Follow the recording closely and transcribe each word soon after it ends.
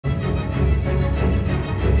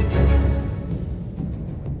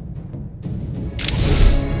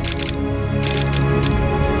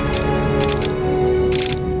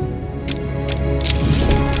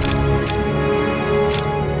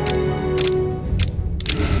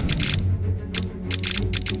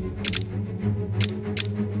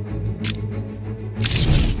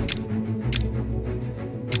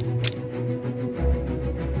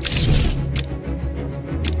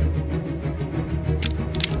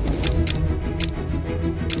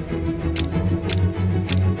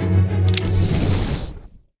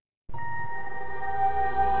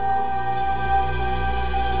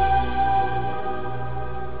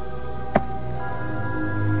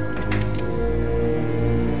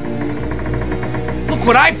Look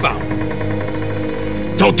what I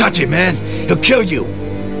found! Don't touch it, man. He'll kill you.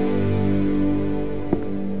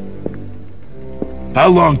 How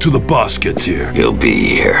long till the boss gets here? He'll be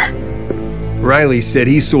here. Riley said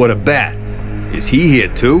he saw the bat. Is he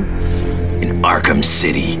here too? In Arkham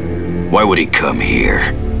City. Why would he come here?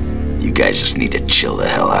 You guys just need to chill the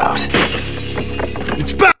hell out.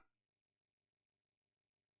 It's back!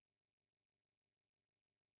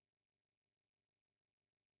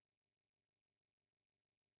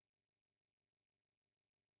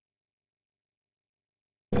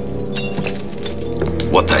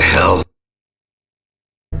 What the hell?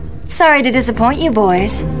 Sorry to disappoint you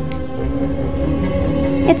boys.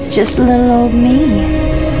 It's just little old me.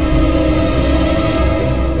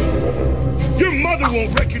 Your mother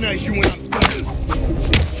won't recognize you when I'm done.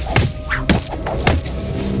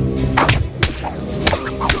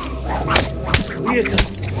 Weird.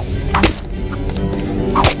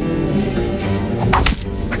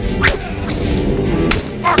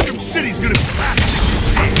 Arkham City's gonna be back.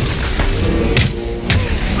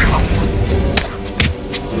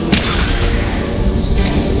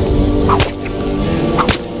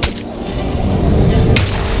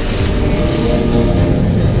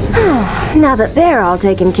 Now that they're all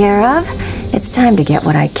taken care of, it's time to get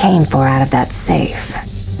what I came for out of that safe.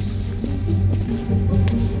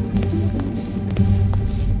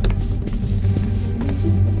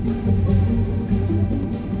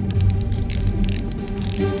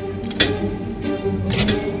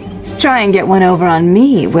 Try and get one over on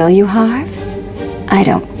me, will you, Harv? I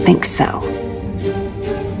don't think so.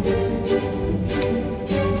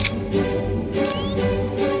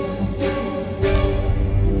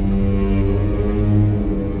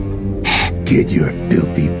 Get your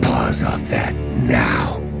filthy paws off that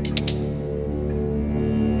now.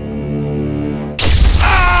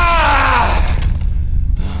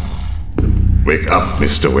 Wake up,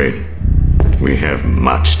 Mr. Wayne. We have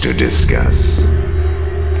much to discuss.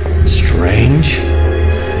 Strange?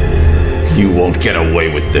 You won't get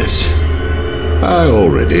away with this. I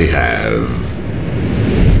already have.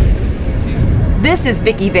 This is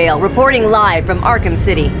Vicky Vale, reporting live from Arkham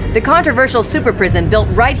City, the controversial super prison built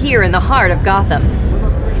right here in the heart of Gotham.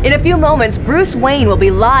 In a few moments, Bruce Wayne will be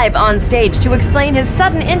live on stage to explain his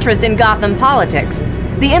sudden interest in Gotham politics.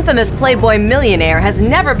 The infamous Playboy millionaire has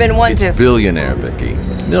never been one to— It's billionaire, Vicky.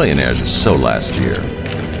 Millionaires are so last year.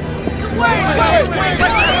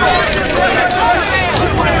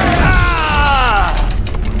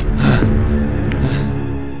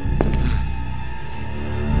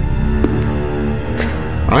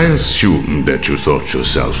 I assumed that you thought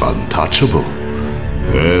yourself untouchable.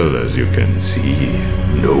 Well, as you can see,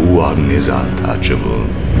 no one is untouchable.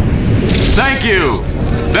 Thank you!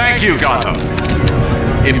 Thank you, Gotham!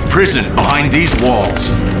 Imprisoned behind these walls,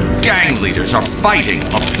 gang leaders are fighting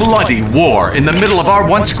a bloody war in the middle of our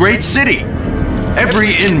once great city.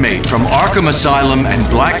 Every inmate from Arkham Asylum and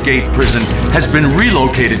Blackgate Prison has been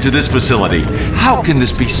relocated to this facility. How can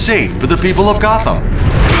this be safe for the people of Gotham?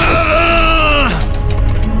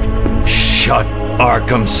 Shut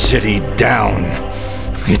Arkham City down.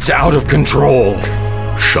 It's out of control.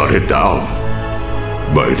 Shut it down.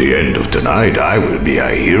 By the end of tonight, I will be a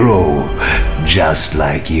hero, just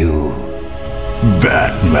like you,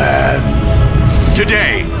 Batman.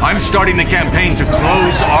 Today, I'm starting the campaign to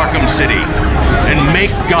close Arkham City and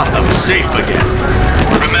make Gotham safe again.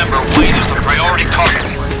 Remember, Wayne is the priority target.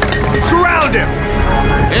 Surround him!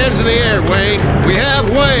 Hands in the air, Wayne. We have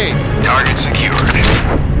Wayne. Target secured.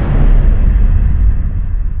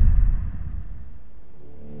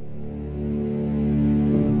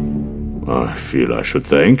 I feel I should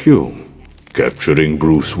thank you. Capturing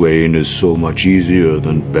Bruce Wayne is so much easier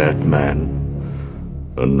than Batman.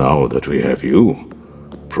 And now that we have you,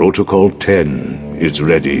 Protocol 10 is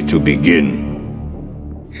ready to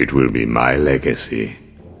begin. It will be my legacy,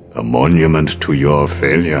 a monument to your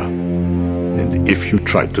failure. And if you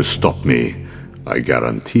try to stop me, I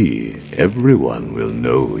guarantee everyone will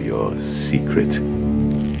know your secret.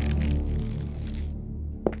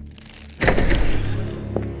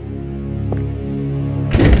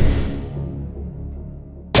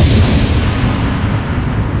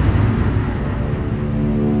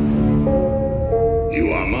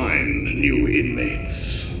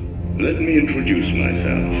 Let me introduce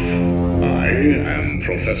myself. I am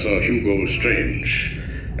Professor Hugo Strange,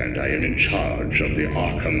 and I am in charge of the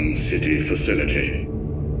Arkham City facility.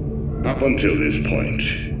 Up until this point,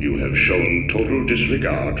 you have shown total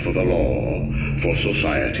disregard for the law, for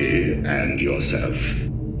society, and yourself.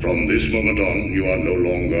 From this moment on, you are no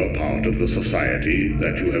longer part of the society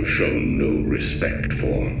that you have shown no respect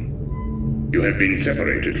for. You have been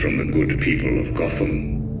separated from the good people of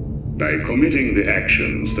Gotham. By committing the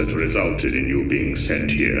actions that resulted in you being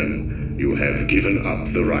sent here, you have given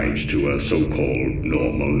up the right to a so-called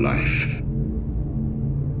normal life.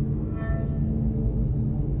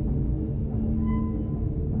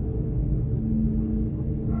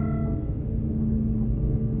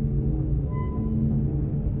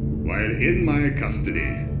 While in my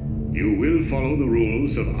custody, you will follow the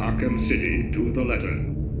rules of Arkham City to the letter.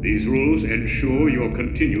 These rules ensure your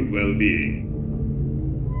continued well-being.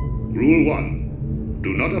 Rule 1.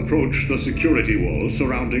 Do not approach the security wall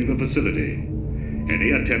surrounding the facility.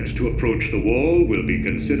 Any attempt to approach the wall will be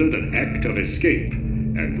considered an act of escape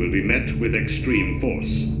and will be met with extreme force.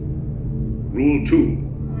 Rule 2.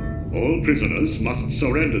 All prisoners must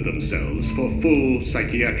surrender themselves for full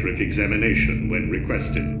psychiatric examination when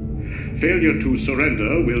requested. Failure to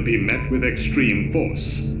surrender will be met with extreme force,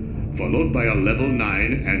 followed by a level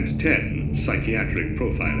 9 and 10 psychiatric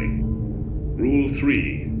profiling. Rule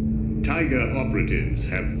 3. Tiger operatives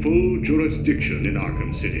have full jurisdiction in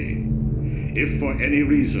Arkham City. If for any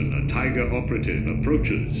reason a Tiger operative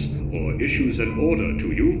approaches or issues an order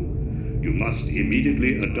to you, you must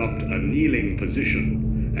immediately adopt a kneeling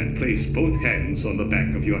position and place both hands on the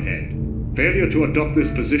back of your head. Failure to adopt this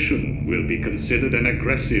position will be considered an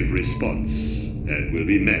aggressive response and will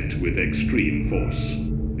be met with extreme force.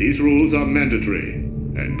 These rules are mandatory,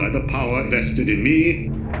 and by the power vested in me,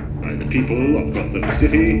 by the people of Gotham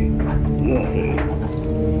City, lawful.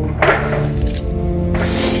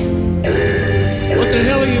 What the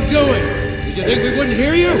hell are you doing? Did you think we wouldn't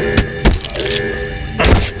hear you?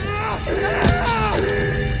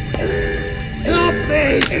 Help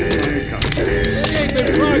me! Escape in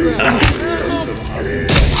progress!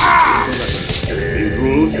 These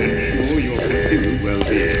rules ensure your continued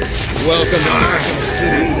well-being. Welcome to Arkham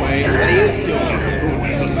City, Wayne. What are you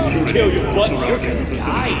doing? You kill your button, you're gonna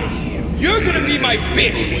die in here. You're gonna be my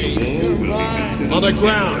bitch, Wayne. On the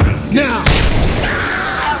ground, now!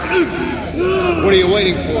 What are you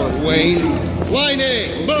waiting for, Wayne? Line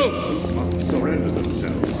A, move! Surrender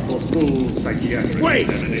themselves for full psychiatric Wait!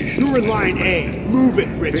 examination. You're in line A. Move it,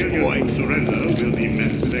 rich boy. Surrender will be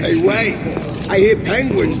met with Hey, wait! I hear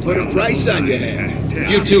penguins put a price on your head.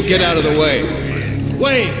 You two get out of the way.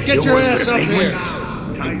 Wayne, get your ass up here.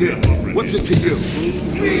 I did. What's it to you?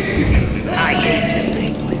 I hate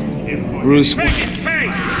the penguin. Bruce, Break his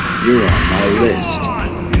face! you're on my list.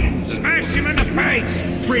 Smash him in the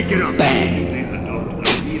face! Break it up. Bang!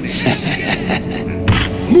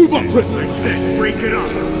 Move up, prisoner. I said, break it up.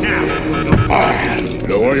 Now.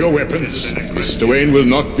 Lower your weapons. Mr. Wayne will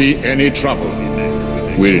not be any trouble.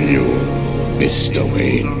 Will you, Mr.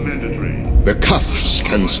 Wayne? The cuffs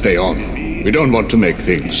can stay on. We don't want to make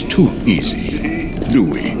things too easy, do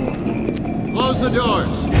we? Close the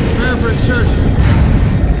doors. Prepare for insertion.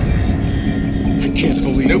 I can't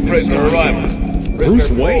believe New prisoner arrival. Bruce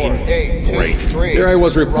Wayne? Great. Here I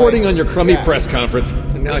was reporting on your crummy press conference,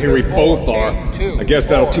 and now here we both are. I guess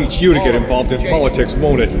that'll teach you to get involved in politics,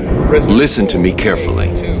 won't it? Listen to me carefully.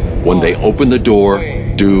 When they open the door,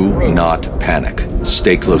 do not panic.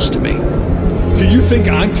 Stay close to me. Do you think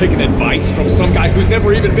I'm taking advice from some guy who's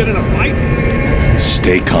never even been in a fight?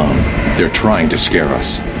 Stay calm. They're trying to scare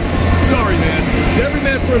us. Sorry, man. It's every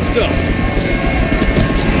man for himself.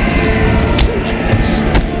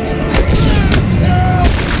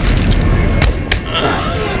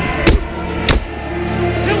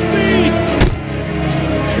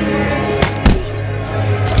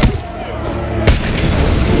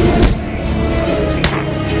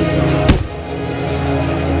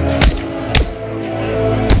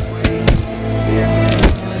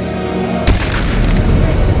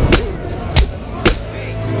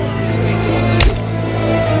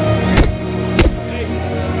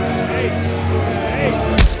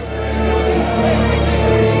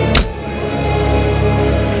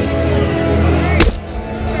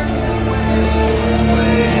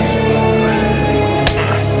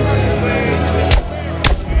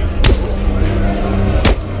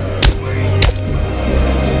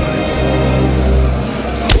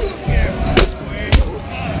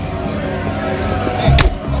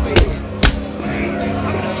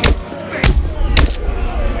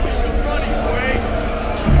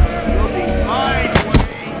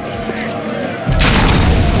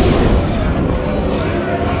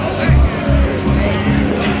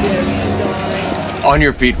 On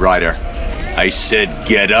your feet, Ryder. I said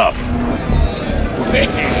get up.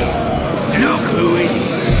 Look who it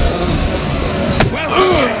is. Welcome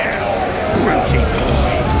to hell, Brucey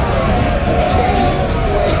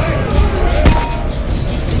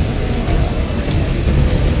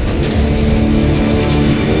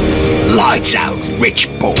Lie Lights out, rich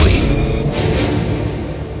boy.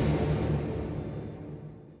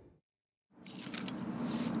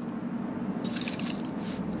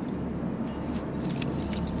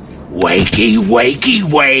 Wakey, wakey,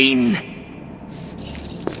 Wayne.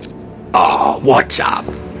 Oh, what's up?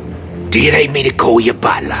 Do you need me to call you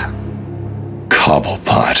butler?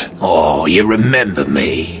 Cobblepot. Oh, you remember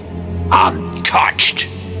me? I'm touched.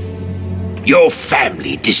 Your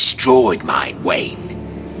family destroyed mine, Wayne.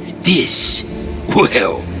 This,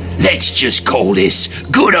 well, let's just call this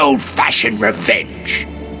good old-fashioned revenge.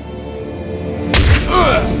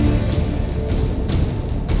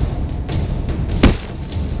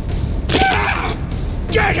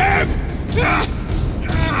 Get him!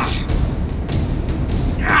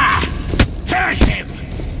 Catch him!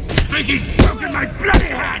 Think he's broken my bloody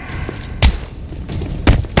hand!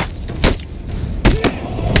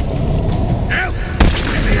 Help!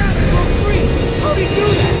 Get me out! I'm free! How'd he do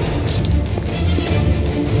that?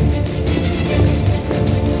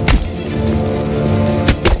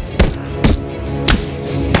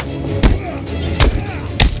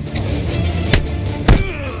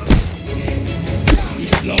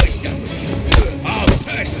 This law is done with you. I'll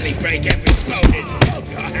personally break every bone in both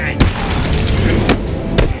your hands.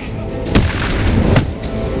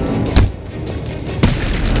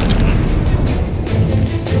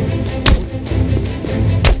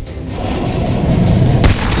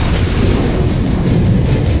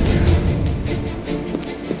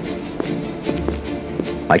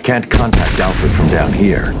 I can't contact Alfred from down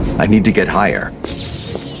here. I need to get higher.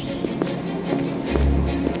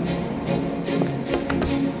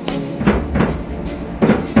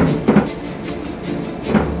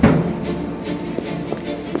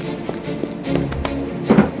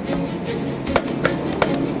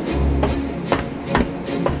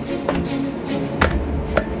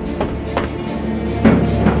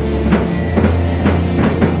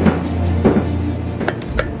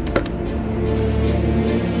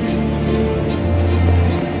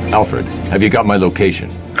 Alfred, have you got my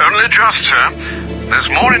location? Only just, sir. There's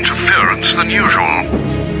more interference than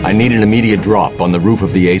usual. I need an immediate drop on the roof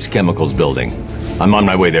of the Ace Chemicals building. I'm on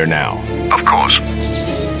my way there now. Of course.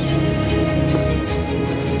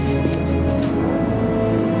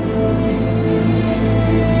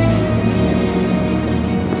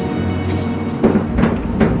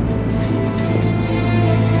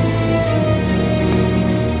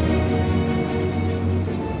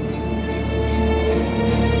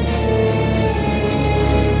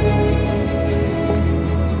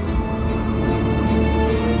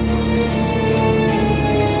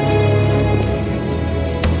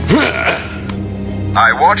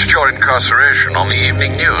 I watched your incarceration on the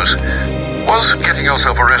evening news. Was getting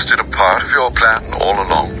yourself arrested a part of your plan all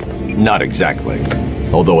along? Not exactly.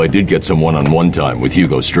 Although I did get some one-on-one time with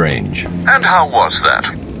Hugo Strange. And how was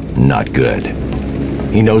that? Not good.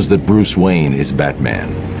 He knows that Bruce Wayne is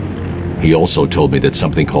Batman. He also told me that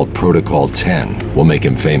something called Protocol 10 will make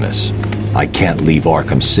him famous. I can't leave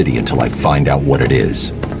Arkham City until I find out what it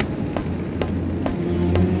is.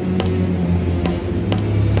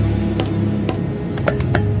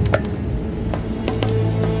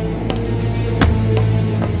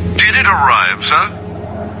 Did it arrive, sir?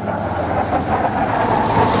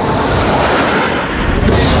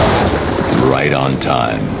 Right on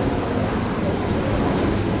time.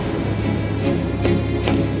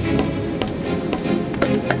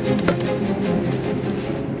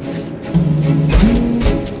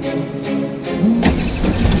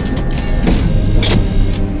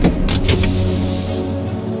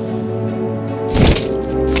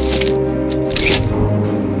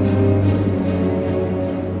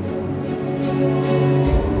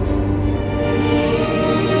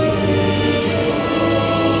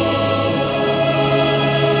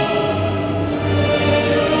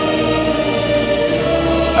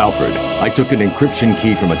 Alfred, I took an encryption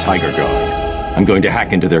key from a Tiger Guard. I'm going to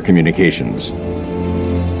hack into their communications.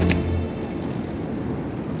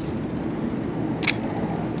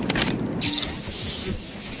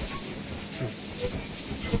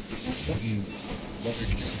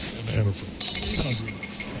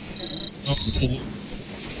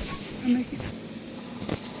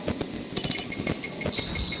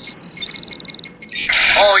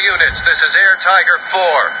 All units, this is Air Tiger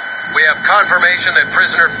 4. We have confirmation that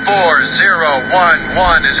prisoner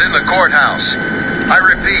 4011 is in the courthouse. I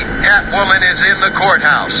repeat, Catwoman is in the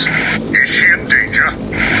courthouse. Is she in danger?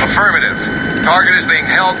 Affirmative. Target is being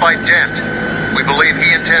held by Dent. We believe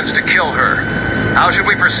he intends to kill her. How should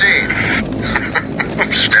we proceed?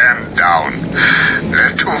 Stand down.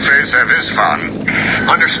 Let Two-Face have his fun.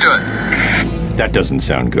 Understood. That doesn't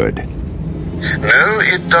sound good. No,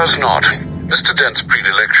 it does not. Mr. Dent's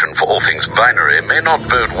predilection for all things binary may not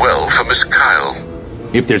bode well for Miss Kyle.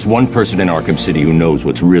 If there's one person in Arkham City who knows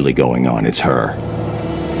what's really going on, it's her.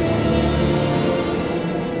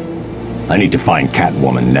 I need to find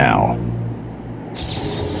Catwoman now.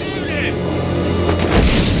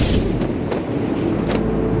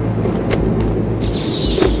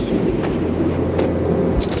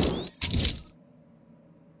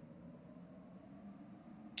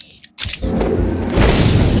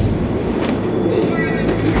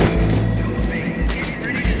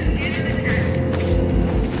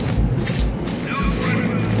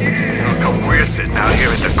 Sitting out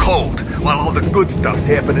here in the cold, while all the good stuff's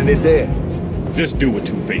happening in there. Just do what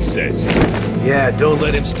Two-Face says. Yeah, don't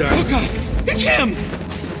let him start. Look out! It's him!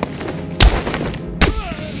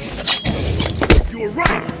 You were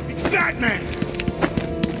right! It's Batman!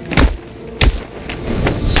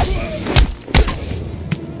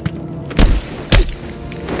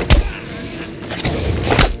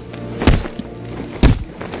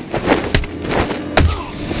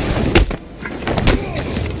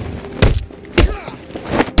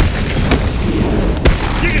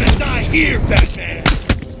 Here, Batman!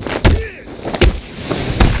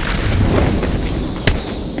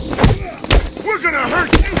 We're gonna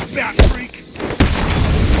hurt you, Bat Freak!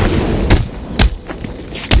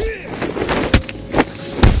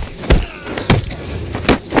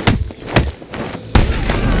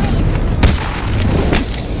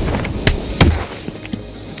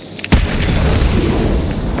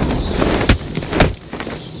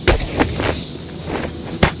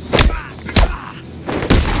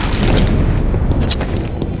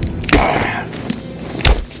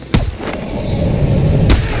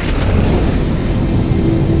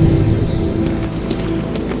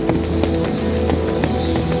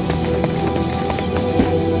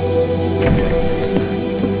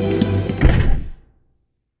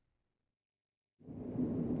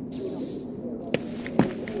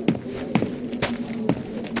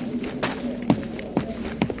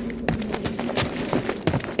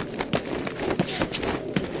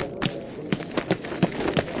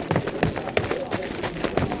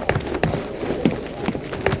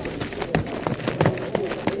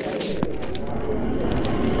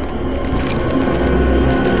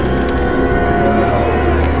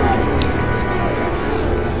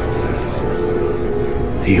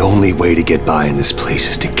 The only way to get by in this place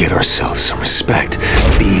is to get ourselves some respect.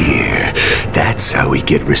 Fear. That's how we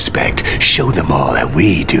get respect. Show them all that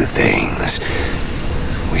we do things.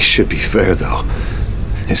 We should be fair, though.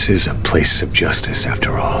 This is a place of justice,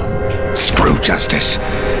 after all. Screw justice.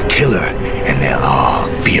 Kill her, and they'll all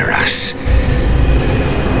fear us.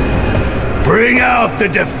 Bring out the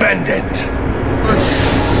defendant!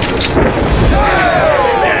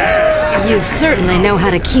 You certainly know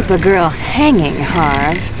how to keep a girl hanging,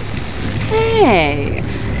 Harv. Hey,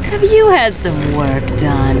 have you had some work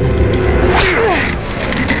done?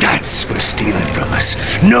 That's for stealing from us.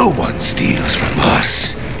 No one steals from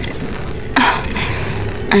us.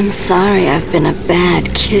 I'm sorry I've been a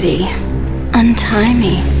bad kitty. Untie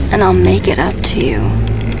me, and I'll make it up to you.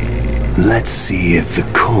 Let's see if the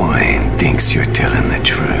coin thinks you're telling the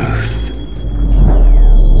truth.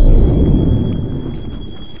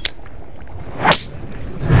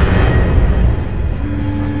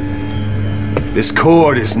 This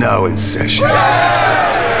court is now in session. Order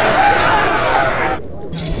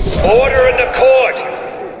in the court!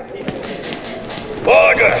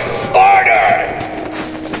 Order! Order!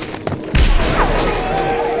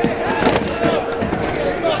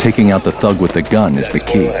 Taking out the thug with the gun is the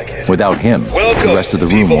key. Without him, the rest of the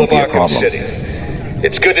room won't be a problem.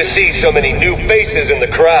 It's good to see so many new faces in the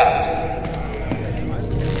crowd.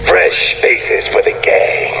 Fresh faces for the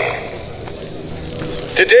gang.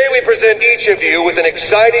 Today we present each of you with an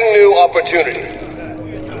exciting new opportunity.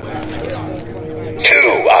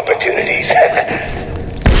 2 opportunities.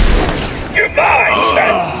 You're mine,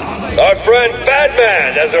 Bat. Our friend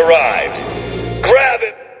Batman has arrived. Grab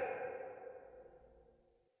him.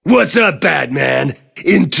 What's up, Batman?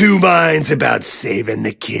 In 2 minds about saving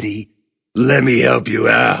the kitty? Let me help you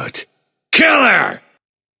out. Kill her!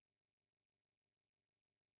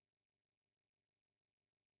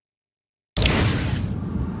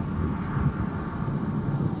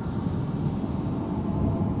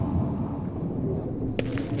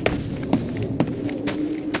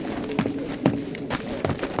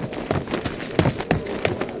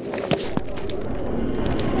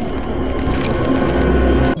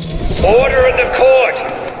 Order in the court!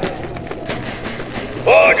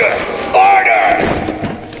 Order! Order!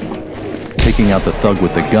 Taking out the thug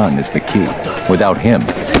with the gun is the key. Without him,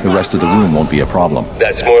 the rest of the room won't be a problem.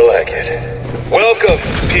 That's more like it. Welcome,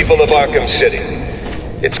 people of Arkham City.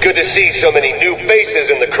 It's good to see so many new faces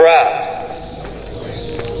in the crowd.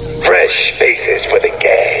 Fresh faces for the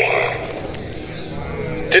gang.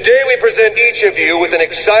 Today we present each of you with an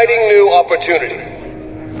exciting new opportunity.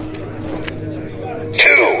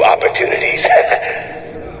 2 opportunities.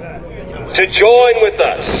 To join with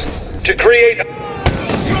us, to create...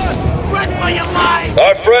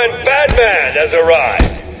 Our friend Batman has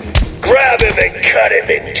arrived. Grab him and cut him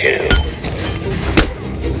in 2.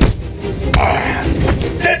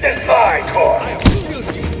 This is my court.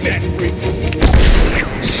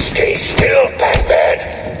 Stay still, Batman.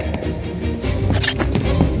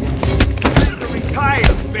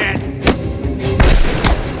 Retire, Ben.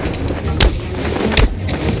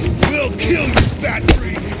 We'll kill you, Bat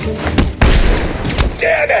Freak.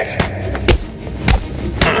 Damn it!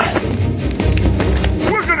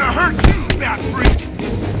 We're gonna hurt you, Bat Freak.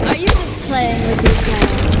 Are you just playing with these guys?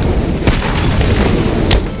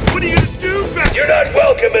 What are you gonna do, Bat? You're not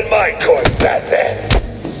welcome in my court, Batman.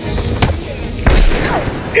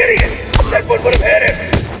 Idiot! That one would have hit him!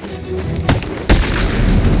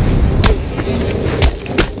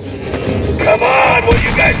 Come on, what are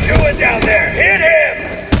you guys doing down there? Hit him!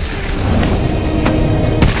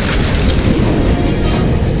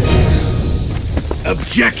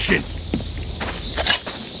 Objection!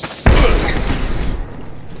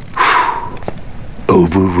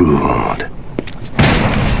 Overruled.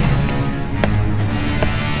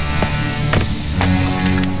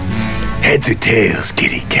 Heads or tails,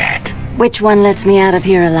 kitty cat? Which one lets me out of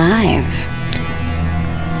here alive?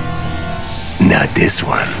 Not this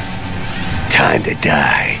one. Time to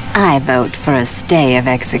die. I vote for a stay of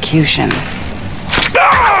execution.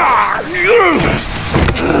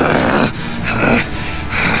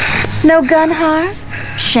 No gun, Harv?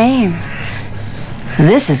 Shame.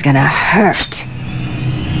 This is gonna hurt.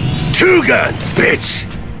 2 guns, bitch!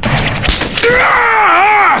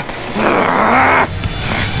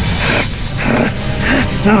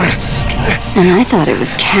 And I thought it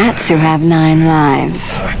was cats who have 9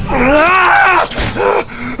 lives.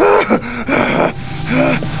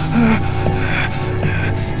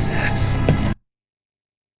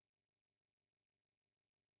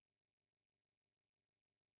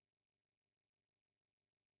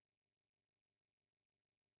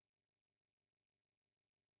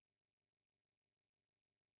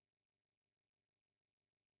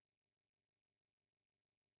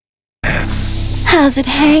 How's it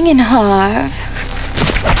hanging, Harv?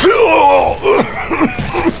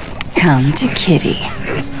 Come to Kitty.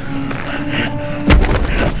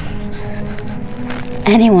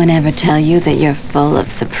 Anyone ever tell you that you're full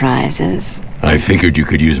of surprises? I figured you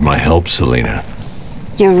could use my help, Selina.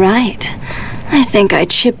 You're right. I think I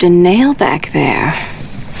chipped a nail back there.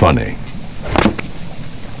 Funny.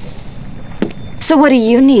 So what do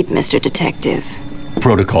you need, Mr. Detective?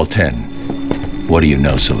 Protocol 10. What do you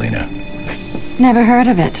know, Selina? Never heard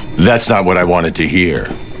of it. That's not what I wanted to hear.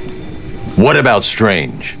 What about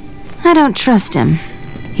Strange? I don't trust him.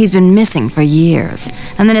 He's been missing for years,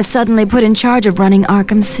 and then is suddenly put in charge of running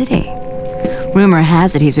Arkham City. Rumor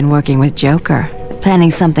has it he's been working with Joker, planning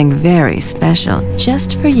something very special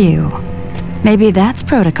just for you. Maybe that's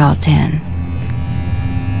Protocol 10.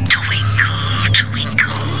 Twinkle,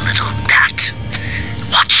 twinkle, little bat.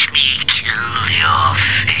 Watch me kill your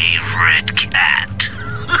favorite cat.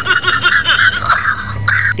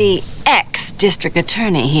 The ex-district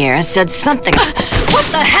attorney here said something... What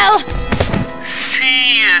the hell?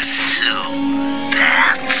 See you soon,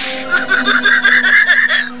 bats.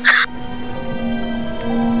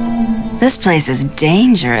 This place is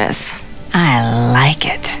dangerous. I like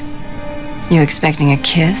it. You expecting a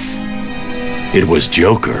kiss? It was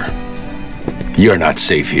Joker. You're not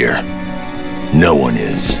safe here. No one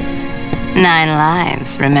is. 9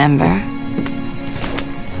 lives, remember?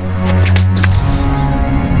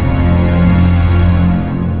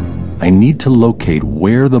 I need to locate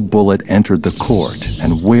where the bullet entered the court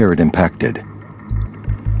and where it impacted.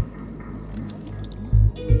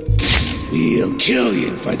 We'll kill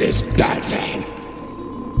you for this, Batman.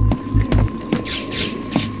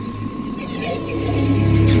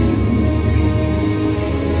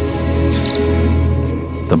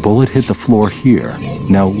 The bullet hit the floor here.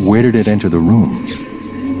 Now, where did it enter the room?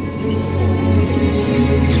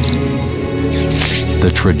 The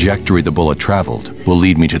trajectory the bullet traveled will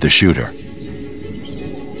lead me to the shooter.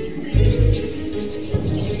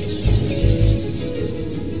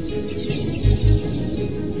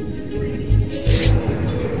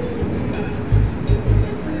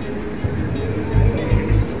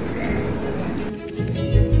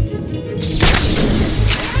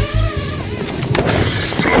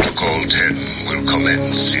 Protocol 10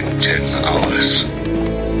 yours.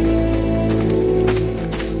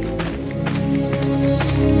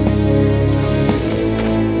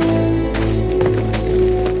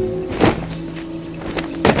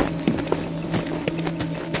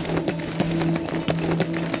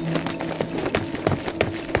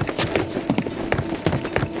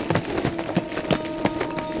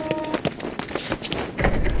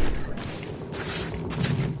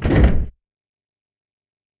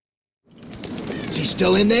 Is he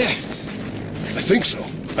still in there? I think so.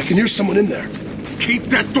 I can hear someone in there. Keep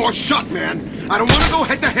that door shut, man! I don't want to go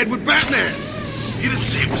head-to-head with Batman! You didn't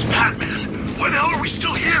say it was Batman. Why the hell are we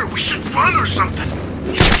still here? We should run or something.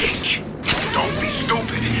 You think? Don't be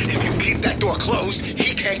stupid. If you keep that door closed,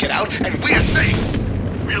 he can't get out, and we're safe!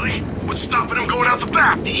 Really? What's stopping him going out the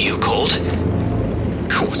back? You cold? Of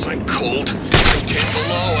course I'm cold. It's 10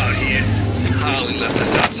 below out here. Holly left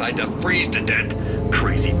us outside to freeze to death.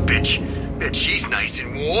 Crazy bitch. Bet she's nice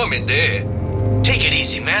and warm in there. Take it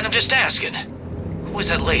easy, man. I'm just asking. Who was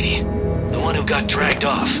that lady? The one who got dragged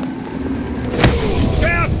off?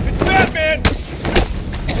 Cap! It's Batman!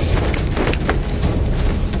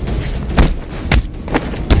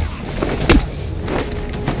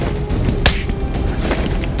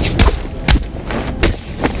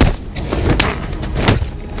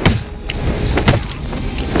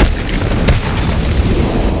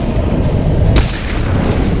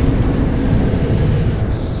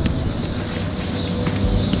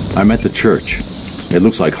 I'm at the church. It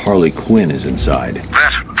looks like Harley Quinn is inside.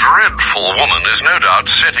 That dreadful woman is no doubt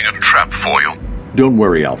setting a trap for you. Don't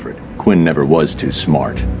worry, Alfred. Quinn never was too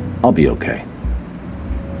smart. I'll be okay.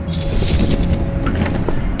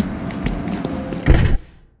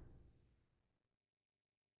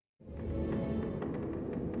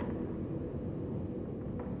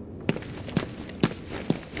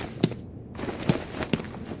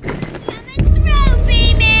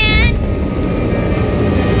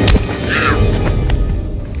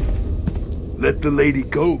 Let the lady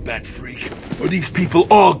go, Bat Freak, or these people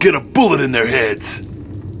all get a bullet in their heads.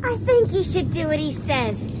 I think you should do what he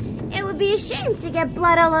says. It would be a shame to get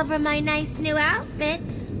blood all over my nice new outfit.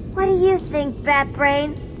 What do you think,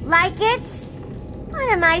 Batbrain? Like it? What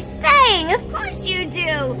am I saying? Of course you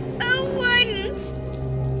do. Who wouldn't?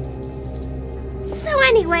 So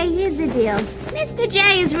anyway, here's the deal. Mr.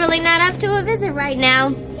 J is really not up to a visit right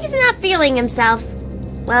now. He's not feeling himself.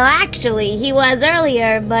 Well, actually, he was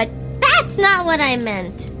earlier, but that's not what I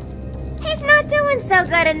meant. He's not doing so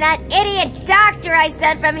good, and that idiot doctor I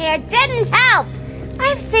sent from here didn't help.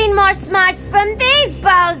 I've seen more smarts from these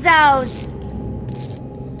bozos.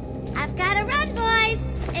 I've got to run, boys.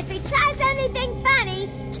 If he tries anything funny,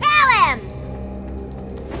 kill him!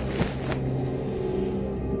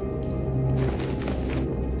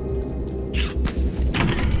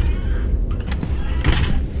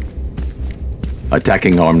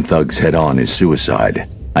 Attacking armed thugs head-on is suicide.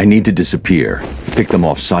 I need to disappear. Pick them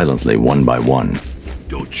off silently, one by one.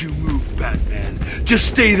 Don't you move, Batman. Just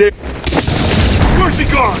stay there. Where's he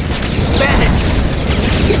gone? Spanish!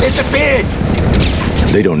 He disappeared!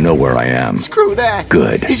 They don't know where I am. Screw that!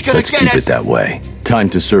 Good. He's gonna Let's get keep us. it that way. Time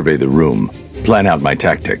to survey the room. Plan out my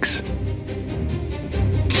tactics.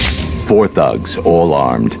 4 thugs, all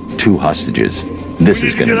armed. 2 hostages. This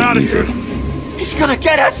is gonna be easy. He's gonna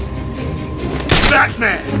get us!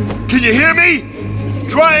 Batman! Can you hear me?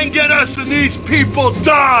 Try and get us and these people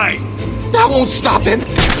die! That won't stop him!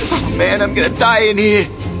 Oh man, I'm gonna die in here!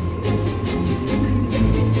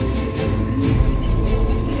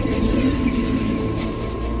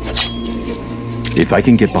 If I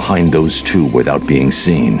can get behind those 2 without being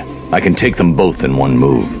seen, I can take them both in one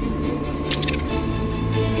move.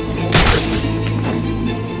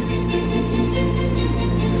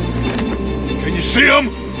 Can you see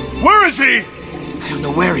him? Where is he? I don't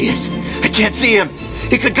know where he is. I can't see him.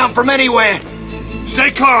 He could come from anywhere.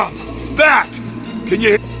 Stay calm. Bat! Can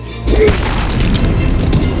you...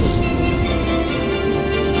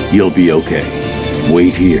 You'll be okay.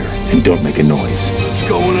 Wait here and don't make a noise. What's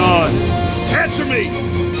going on? Answer me!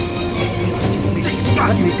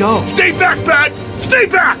 How do you go? Stay back, Bat! Stay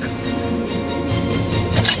back!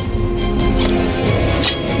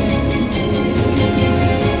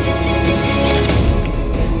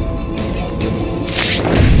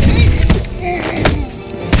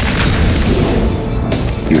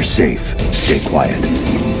 You're safe. Stay quiet.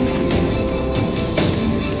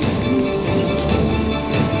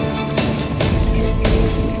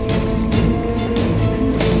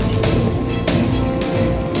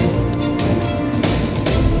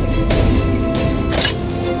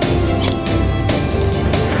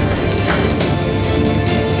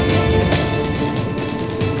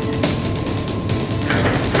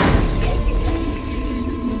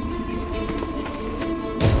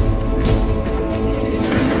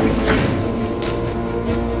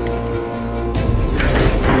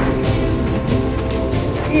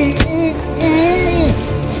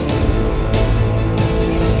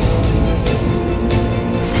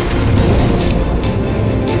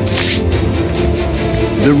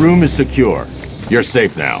 The room is secure. You're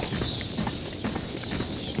safe now.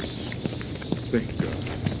 Thank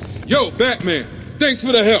God. Yo, Batman! Thanks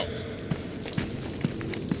for the help!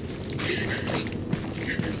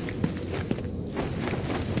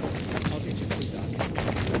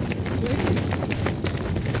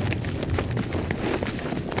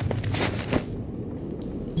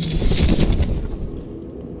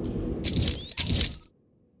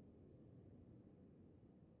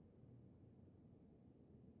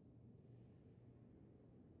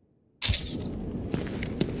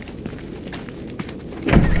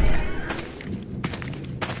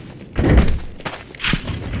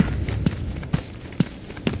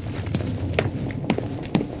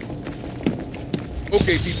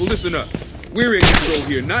 Okay, people, listen up. We're in control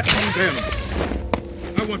here, not these animals.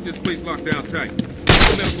 I want this place locked down tight.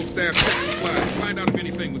 All medical staff check supplies. Find out if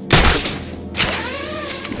anything was... I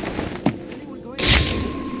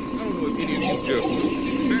don't know if any of you just know.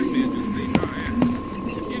 Batman just saved our ass.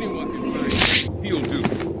 If anyone can find him, he'll do.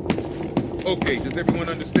 Okay, does everyone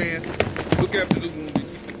understand? Look after the wounded.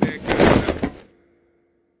 Keep the bad guys out.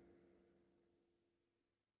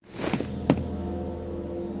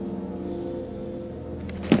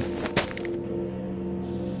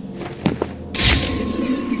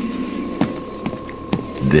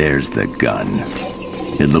 There's the gun.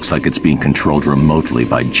 It looks like it's being controlled remotely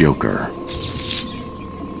by Joker.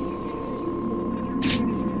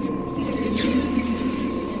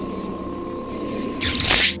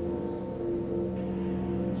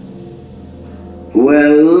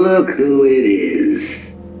 Well, look who it is.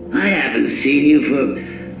 I haven't seen you for...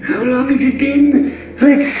 how long has it been?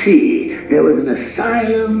 Let's see. There was an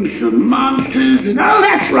asylum, some monsters, and... oh,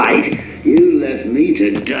 that's right! You left me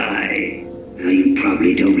to die. Now, you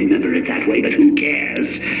probably don't remember it that way, but who cares?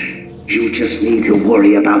 You just need to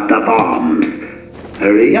worry about the bombs.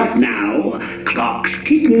 Hurry up now. Clock's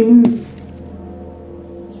ticking.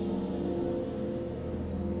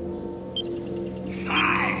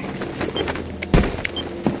 5,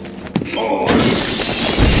 4.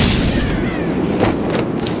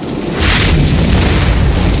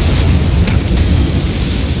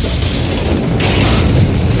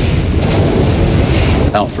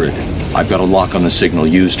 Alfred, I've got a lock on the signal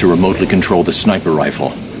used to remotely control the sniper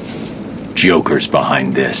rifle. Joker's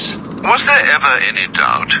behind this. Was there ever any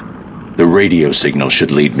doubt? The radio signal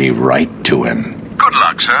should lead me right to him. Good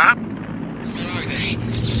luck, sir. Where are they?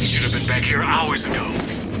 They should have been back here hours ago.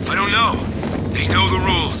 I don't know. They know the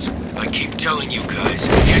rules. I keep telling you guys,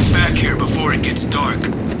 get back here before it gets dark.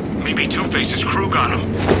 Maybe Two-Face's crew got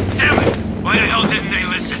him. Damn it! Why the hell didn't they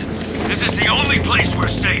listen? This is the only place we're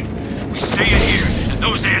safe. We stay in here, and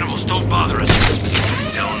those animals don't bother us. I'm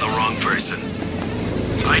telling the wrong person.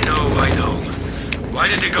 I know. Why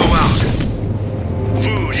did they go out?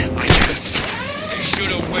 Food, I guess. They should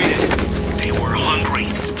have waited. They were hungry.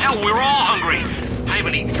 Hell, we're all hungry. I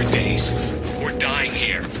haven't eaten for days. We're dying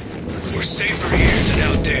here. We're safer here than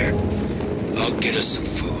out there. I'll get us some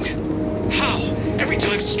food. How? Every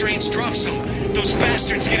time Strange drops some, those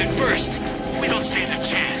bastards get it first. We don't stand a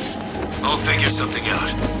chance. I'll figure something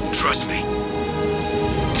out. Trust me.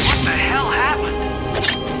 What the hell happened?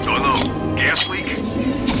 Don't know. Gas leak?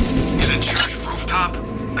 In a church rooftop?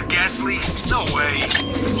 A gas leak? No way.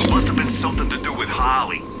 Must have been something to do with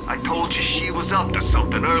Holly. I told you she was up to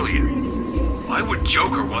something earlier. Why would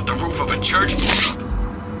Joker want the roof of a church blown up?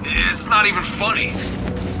 It's not even funny.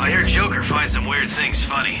 I heard Joker find some weird things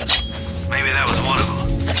funny. Maybe that was one of them.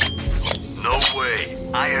 No way.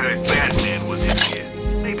 I heard Batman was in here.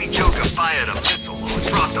 Maybe Joker fired a missile or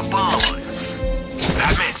dropped a bomb on him.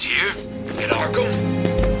 Batman's here? In Arkham?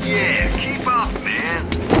 Yeah, keep up, man.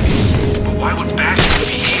 But why would Batman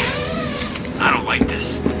be here? I don't like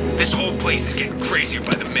this. This whole place is getting crazier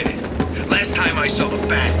by the minute. Last time I saw the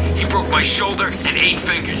Bat, he broke my shoulder and 8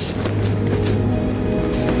 fingers.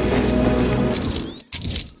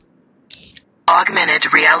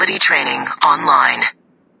 Augmented reality training online.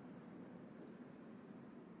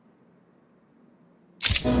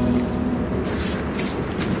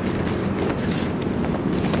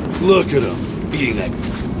 Look at him, eating that...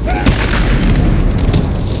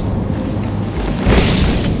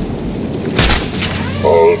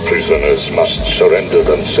 All prisoners must surrender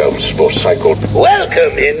themselves for cycle.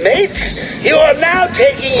 Welcome, inmates. You are now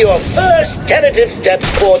taking your first tentative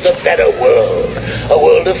steps towards a better world. A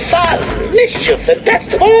world of fun, mischief, and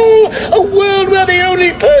best of all, a world where the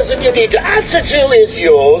only person you need to answer to is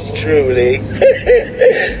yours truly.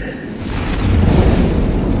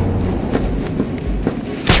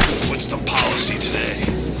 What's the policy today?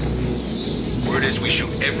 Word is we shoot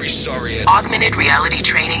every sorry... Augmented reality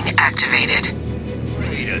training activated.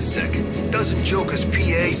 Wait a second. Doesn't Joker's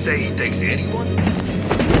PA say he takes anyone?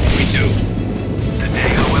 We do. Today,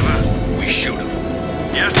 however, we shoot him.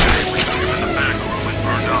 Yesterday, we took him in the back room and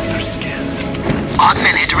burned off their skin.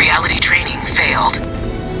 Augmented reality training failed.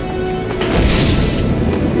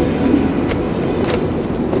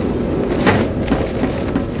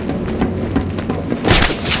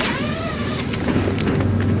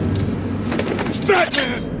 It's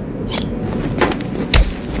Batman!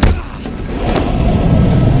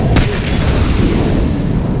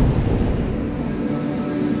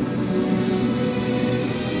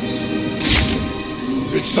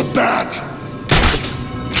 It's the Bat!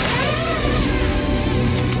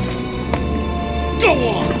 Go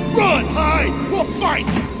on! Run! Hide! We'll fight!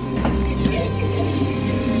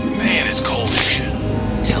 Man, it's cold in here.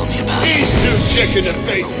 Tell me about He's it. too sick in the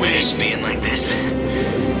face, When it's being like this.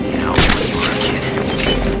 You know, when you were a kid.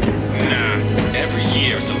 Nah, every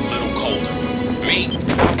year it's a little colder. Me,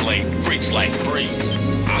 I blame freaks like Freeze.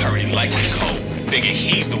 I heard he likes it cold. Figure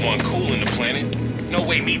he's the one cooling the planet. No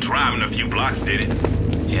way me driving a few blocks did it.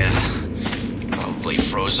 Yeah. Probably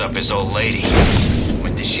froze up his old lady.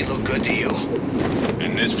 When did she look good to you?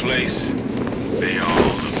 In this place, they all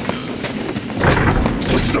look good.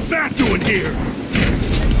 What's the Bat doing here?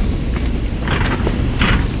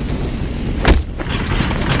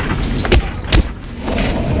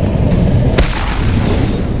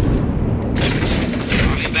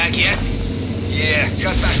 Are they back yet? Yeah,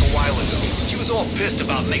 got back a while ago. She was all pissed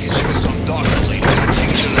about making sure some doctor lady got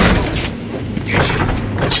taken to the hospital. Did she?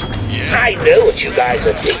 Yeah. I know what you guys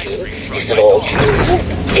are thinking. Is it all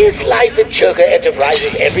true? Is Life at Joker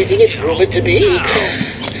Enterprises everything it's rumored to be?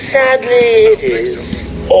 Sadly, it is.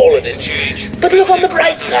 All of it. But look on the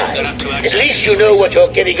bright side. At least you know what you're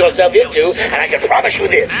getting yourself into, and I can promise you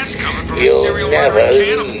this. That's coming from You'll a serial never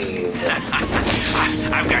murdering leave.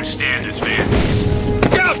 cannibal. I've got standards, man.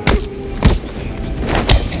 Go!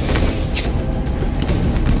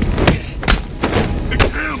 It's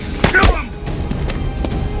him! Kill him!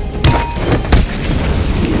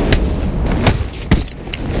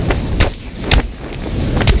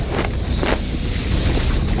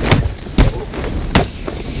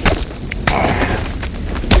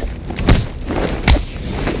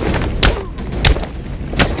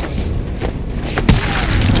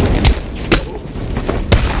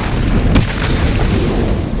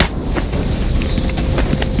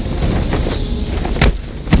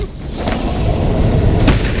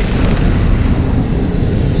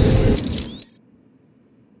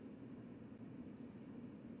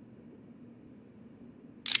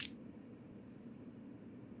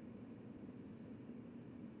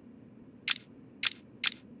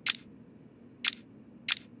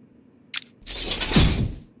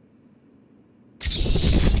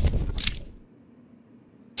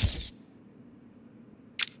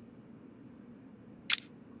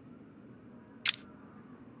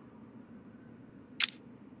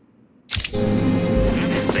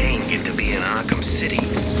 Bane get to be in Arkham City?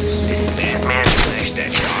 Didn't Batman smash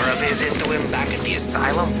that car of his into him back at the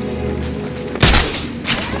asylum?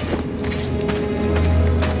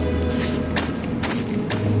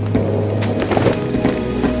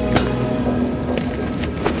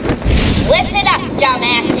 Listen up,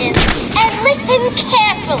 dumbasses, and listen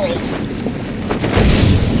carefully.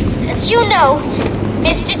 As you know,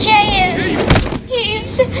 Mr. J is...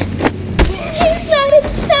 He's not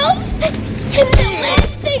himself. And the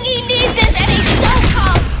last thing he needs is any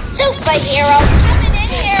so-called superhero coming in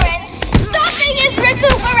here and stopping his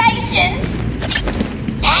recuperation.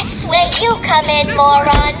 That's where you come in,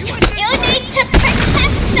 morons. You need to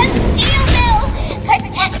protect the steel mill.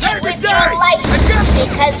 Protect it with your life.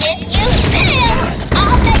 Because if you fail,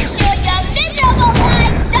 I'll make sure your miserable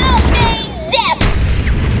lives don't mean zip.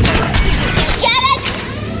 Get it?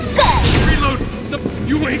 Good. Reload!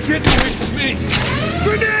 You ain't getting away from me!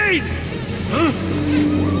 Grenade! Huh?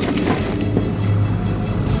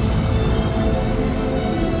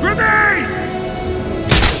 Grenade!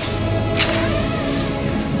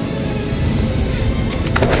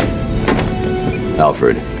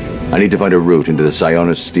 Alfred, I need to find a route into the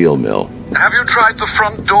Sionis steel mill. Have you tried the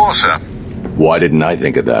front door, sir? Why didn't I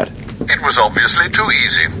think of that? It was obviously too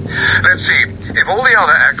easy. Let's see. If all the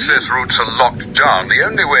other access routes are locked down, the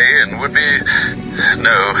only way in would be...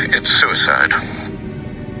 No, it's suicide.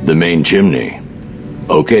 The main chimney.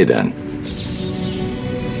 Okay, then.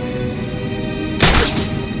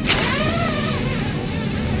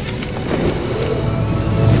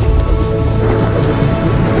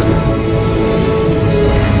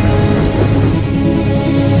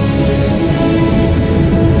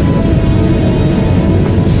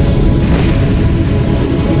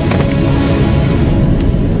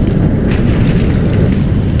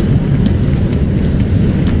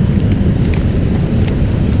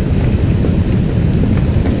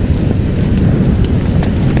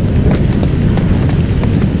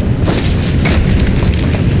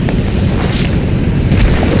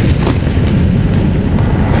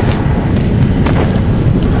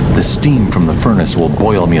 steam from the furnace will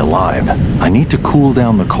boil me alive. I need to cool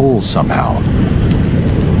down the coals somehow.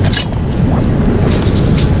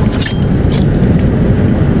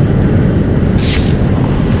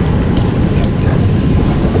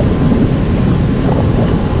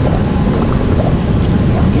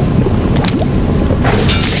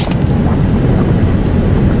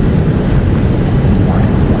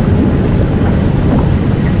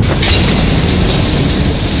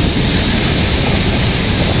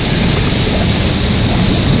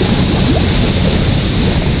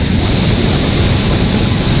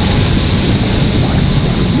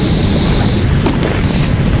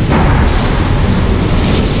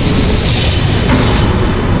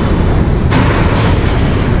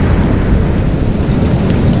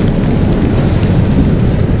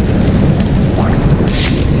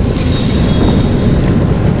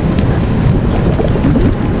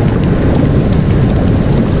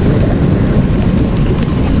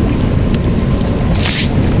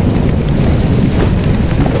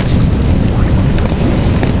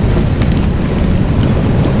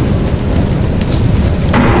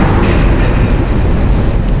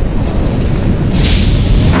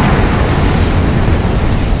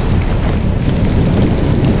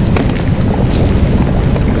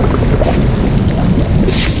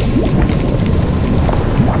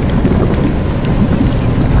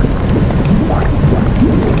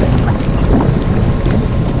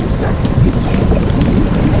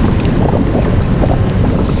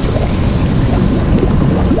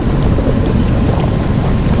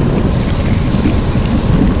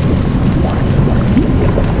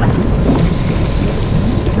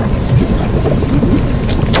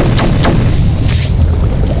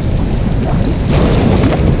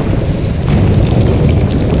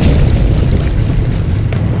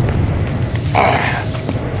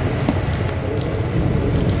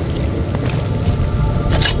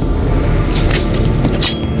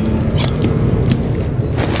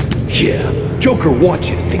 Joker wants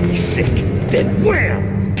you to think he's sick. Then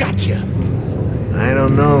wham! Gotcha! I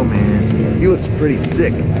don't know, man. He looks pretty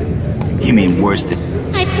sick. You mean worse than...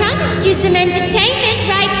 I promised you some entertainment,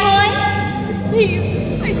 right, boys?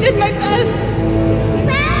 Please, I did my best.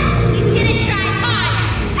 Well, you should have tried harder.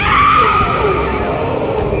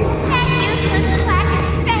 That useless plaque has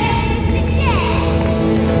failed, Mr. J.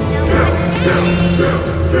 No one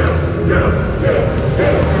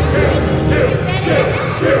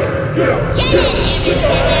Get in here,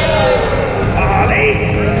 Mr. Ollie!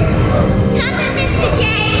 Come on, Mr. J.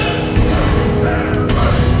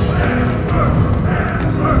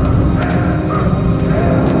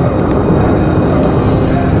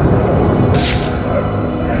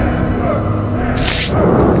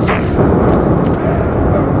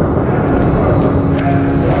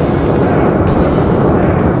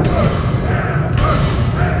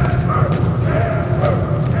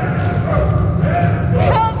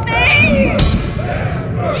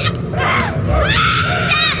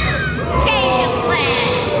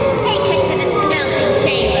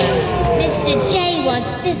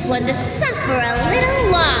 One to suffer a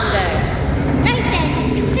little longer. Right then,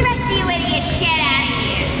 the rest of you idiots get out of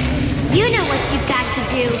here. You know what you've got to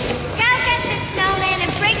do. Go get the snowman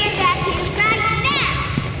and bring him back here right now.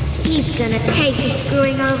 He's gonna pay for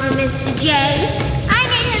screwing over Mr. J. I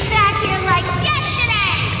need him back here like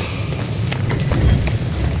yesterday.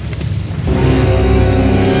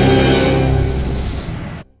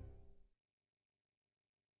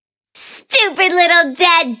 Stupid little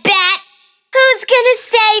dead bat. Who's gonna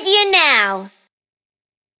save you now?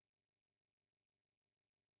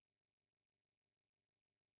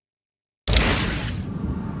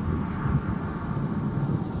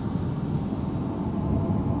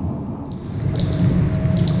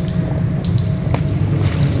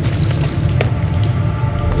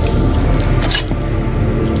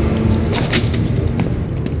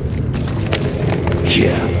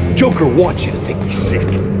 Yeah, Joker wants you to think he's sick.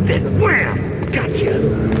 Then wham! Gotcha!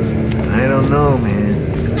 I don't know,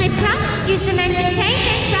 man. I promised you some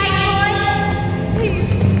entertainment, right, boys? Please,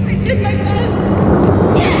 I did my best.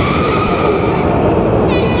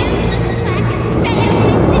 That useless plaque has failed,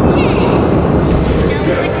 Mr. J. You know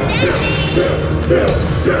what that means?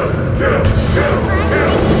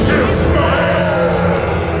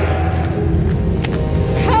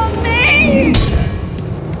 Help me!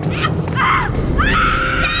 Stop!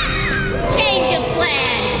 Change of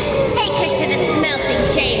plan. Take her to the smelting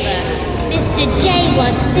chamber. Mr. J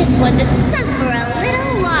wants this one to suffer a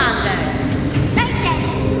little longer. Right then,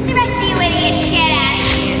 the rest of you idiots get out of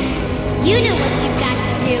here. You know what you've got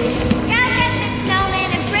to do. Go get the snowman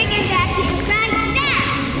and bring him back here right now.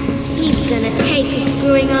 He's gonna pay for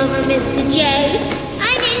screwing over Mr. J.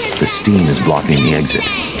 I need him The steam is blocking the exit.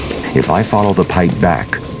 If I follow the pipe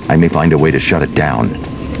back, I may find a way to shut it down.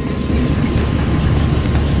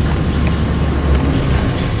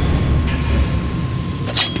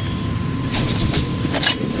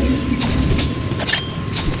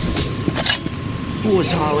 Who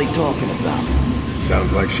was Harley talking about?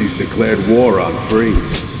 Sounds like she's declared war on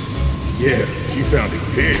Freeze. Yeah, she sounded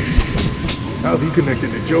pissed. How's he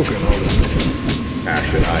connected to Joker and all this? How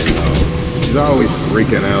should I know? He's always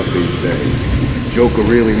freaking out these days. Joker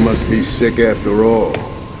really must be sick after all.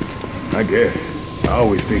 I guess. I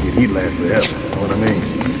always figured he'd last forever, you know what I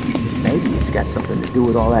mean? Maybe it's got something to do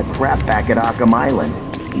with all that crap back at Arkham Island.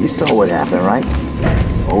 You saw what happened, right?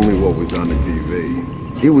 Only what was on the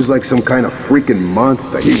TV. He was like some kind of freaking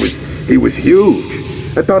monster. He was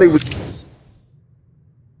huge. I thought he was...